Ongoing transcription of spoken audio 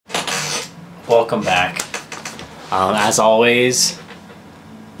welcome back. As always,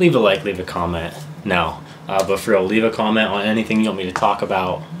 leave a like, leave a comment. No, but for real, leave a comment on anything you want me to talk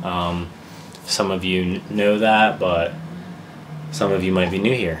about. Some of you know that, but some of you might be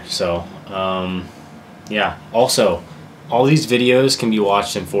new here. So, yeah. Also, all these videos can be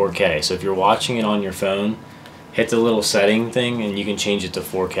watched in 4K. So if you're watching it on your phone, hit the little setting thing and you can change it to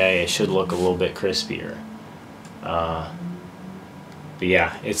 4K. It should look a little bit crispier. But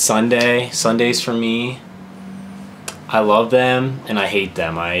yeah, it's Sunday. Sundays for me, I love them and I hate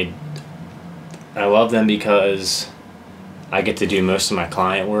them. I love them because I get to do most of my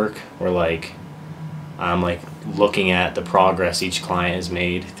client work, where like I'm like looking at the progress each client has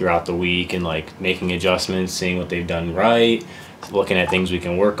made throughout the week and like making adjustments, seeing what they've done right, looking at things we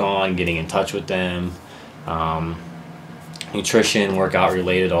can work on, getting in touch with them, nutrition, workout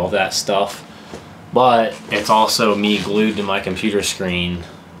related, all that stuff. But it's also me glued to my computer screen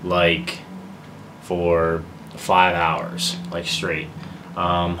like for 5 hours, like straight.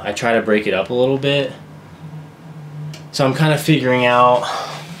 I try to break it up a little bit. So I'm kind of figuring out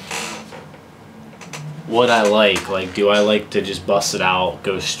what I like. Like, do I like to just bust it out,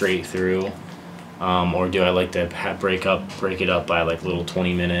 go straight through? Or do I like to break it up by like little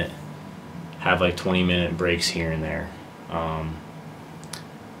 20-minute, have like 20-minute breaks here and there.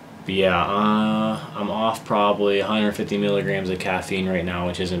 But yeah, I'm off probably 150 milligrams of caffeine right now,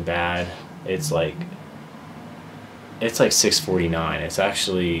 which isn't bad. It's like 6:49. It's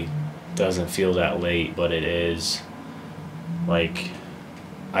actually doesn't feel that late, but it is. Like,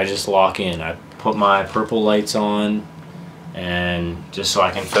 I just lock in. I put my purple lights on, and just so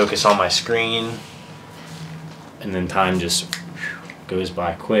I can focus on my screen, and then time just goes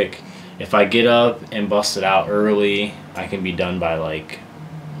by quick. If I get up and bust it out early, I can be done by like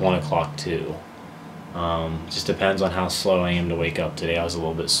 1 o'clock too. Just depends on how slow I am to wake up. Today I was a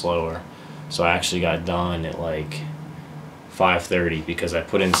little bit slower, so I actually got done at like 5:30 because I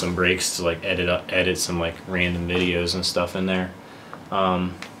put in some breaks to like edit some like random videos and stuff in there.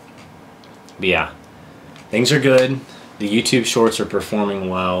 But yeah, things are good. The YouTube shorts are performing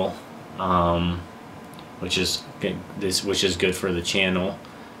well, which is good for the channel.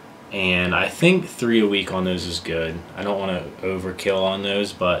 And I think 3 a week on those is good. I don't want to overkill on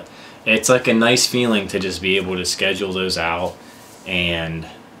those, but it's like a nice feeling to just be able to schedule those out, and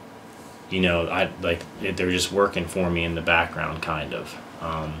you know, they're just working for me in the background, kind of.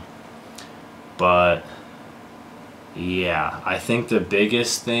 But yeah, I think the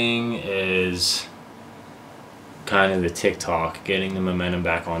biggest thing is kind of the TikTok, getting the momentum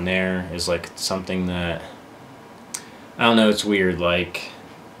back on there is like something that, I don't know, it's weird. Like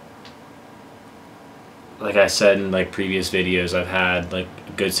I said in like previous videos, I've had like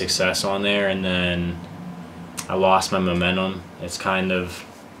good success on there, and then I lost my momentum. It's kind of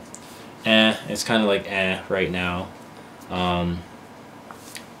right now.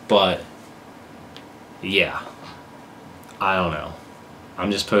 But yeah, I don't know. I'm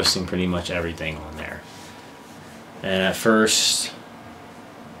just posting pretty much everything on there. And at first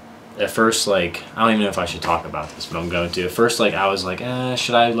like, I don't even know if I should talk about this, but I'm going to. At first, like, I was like,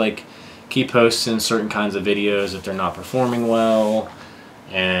 should I like keep posting certain kinds of videos if they're not performing well?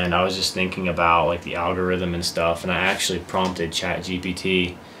 And I was just thinking about like the algorithm and stuff, and I actually prompted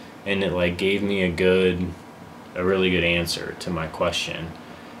ChatGPT, and it like gave me a really good answer to my question.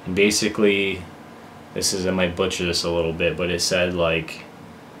 And basically, I might butcher this a little bit, but it said like,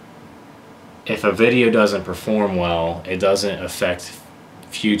 if a video doesn't perform well, it doesn't affect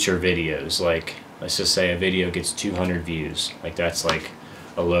future videos. Like, let's just say a video gets 200 views, like that's like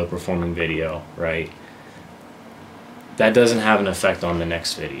a low performing video, right? That doesn't have an effect on the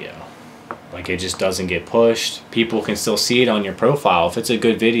next video. Like, it just doesn't get pushed. People can still see it on your profile if it's a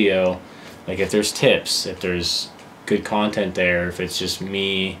good video. Like, if there's tips, if there's good content there, if it's just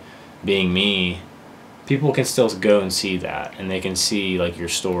me being me, people can still go and see that, and they can see like your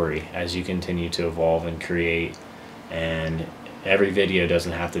story as you continue to evolve and create. And every video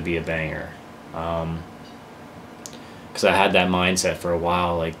doesn't have to be a banger. Because I had that mindset for a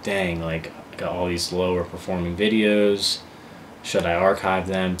while, like, dang, like, I got all these lower performing videos, should I archive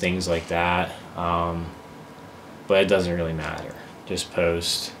them, things like that. But it doesn't really matter. Just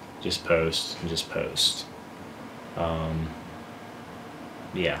post, and just post.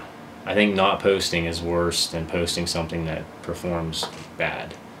 Yeah, I think not posting is worse than posting something that performs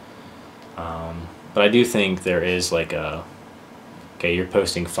bad. But I do think there is like okay, you're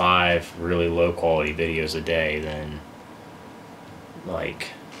posting 5 really low quality videos a day, then like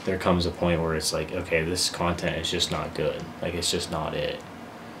there comes a point where it's like, okay, this content is just not good. Like, it's just not it.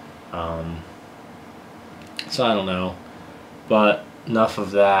 So I don't know. But enough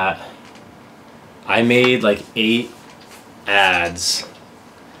of that. I made like 8 ads,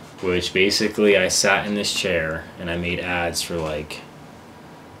 which basically I sat in this chair and I made ads for like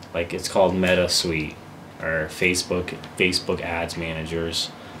it's called Meta Suite or Facebook ads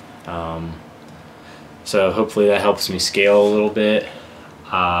managers. So hopefully that helps me scale a little bit.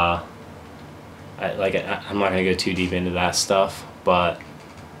 I'm not gonna go too deep into that stuff, but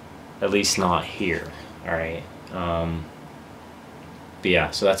at least not here. All right. But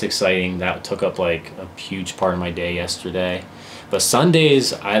yeah, so that's exciting. That took up like a huge part of my day yesterday. But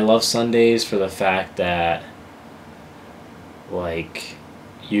Sundays, I love Sundays for the fact that like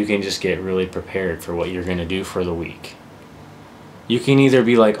you can just get really prepared for what you're gonna do for the week. You can either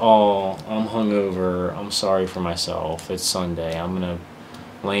be like, oh, I'm hungover, I'm sorry for myself, it's Sunday, I'm gonna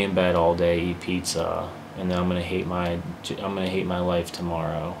lay in bed all day, eat pizza, and then I'm gonna hate my life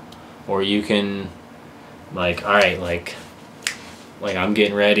tomorrow. Or you can like, all right, like I'm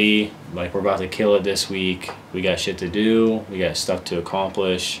getting ready, like we're about to kill it this week, we got shit to do, we got stuff to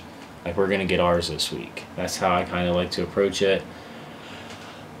accomplish, like we're gonna get ours this week. That's how I kind of like to approach it.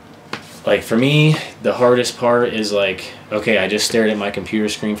 Like for me, the hardest part is like, okay, I just stared at my computer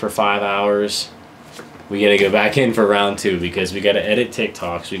screen for 5 hours. We gotta go back in for round 2 because we gotta edit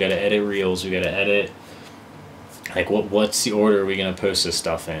TikToks, we gotta edit Reels, we gotta edit, like what's the order are we gonna post this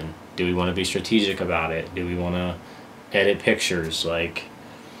stuff in? Do we wanna be strategic about it? Do we wanna edit pictures? Like,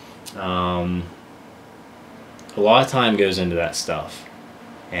 a lot of time goes into that stuff.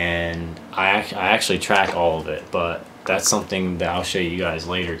 And I actually track all of it, but that's something that I'll show you guys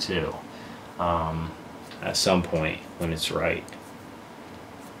later too. At some point when it's right.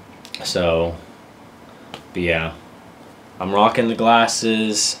 So, but yeah, I'm rocking the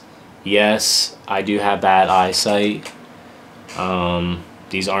glasses. Yes, I do have bad eyesight.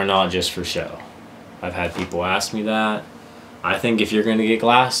 These are not just for show. I've had people ask me that. I think if you're gonna get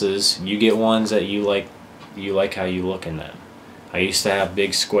glasses, you get ones that you like how you look in them. I used to have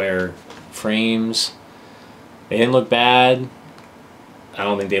big square frames. They didn't look bad. I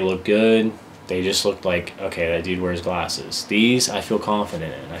don't think they look good. They just looked like, okay, that dude wears glasses. These I feel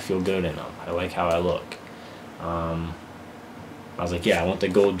confident in. I feel good in them. I like how I look. I was like, yeah, I want the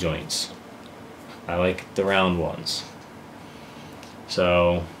gold joints. I like the round ones.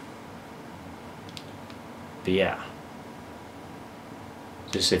 So, but yeah.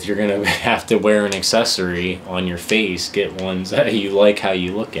 Just if you're gonna have to wear an accessory on your face, get ones that you like how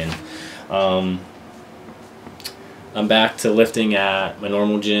you look in. I'm back to lifting at my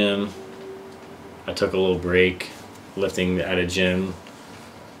normal gym. I took a little break lifting at a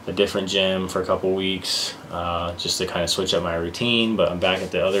different gym for a couple weeks, just to kind of switch up my routine, but I'm back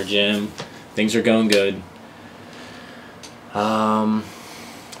at the other gym. Things are going good. But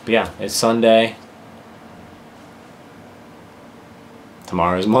yeah, it's Sunday.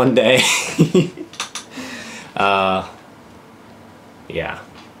 Tomorrow's Monday. Yeah.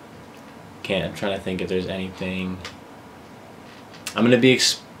 I'm trying to think if there's anything. I'm gonna be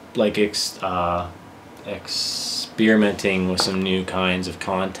experimenting with some new kinds of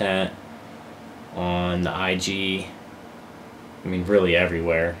content on the IG. I mean, really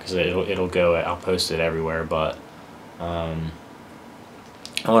everywhere, because it'll go. I'll post it everywhere, but I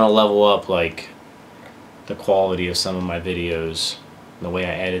want to level up like the quality of some of my videos, the way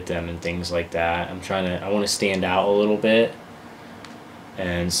I edit them and things like that. I want to stand out a little bit.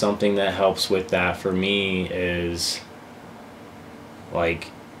 And something that helps with that for me is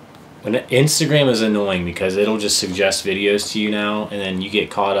like when Instagram is annoying because it'll just suggest videos to you now, and then you get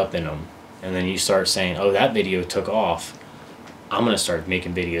caught up in them, and then you start saying, oh, that video took off, I'm gonna start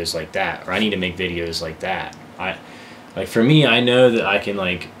making videos like that, or I need to make videos like that. Like for me, I know that I can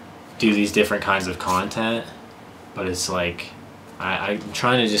like do these different kinds of content, but it's like I'm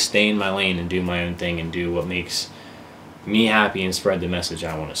trying to just stay in my lane and do my own thing and do what makes me happy and spread the message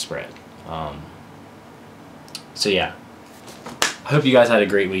I want to spread. So yeah, I hope you guys had a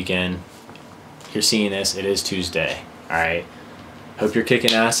great weekend. If you're seeing this, it is Tuesday. Alright, hope you're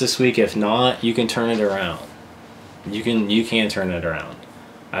kicking ass this week. If not, you can turn it around. You can turn it around.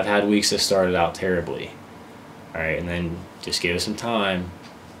 I've had weeks that started out terribly. Alright, and then just give it some time.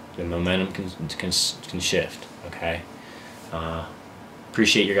 The momentum can shift. Okay,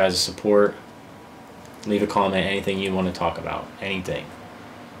 appreciate your guys' support. Leave a comment, anything you want to talk about, anything.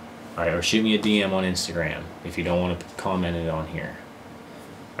 Alright, or shoot me a DM on Instagram if you don't want to comment it on here.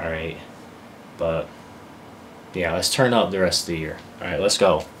 Alright, but yeah, let's turn up the rest of the year. Alright, let's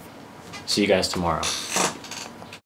go. See you guys tomorrow.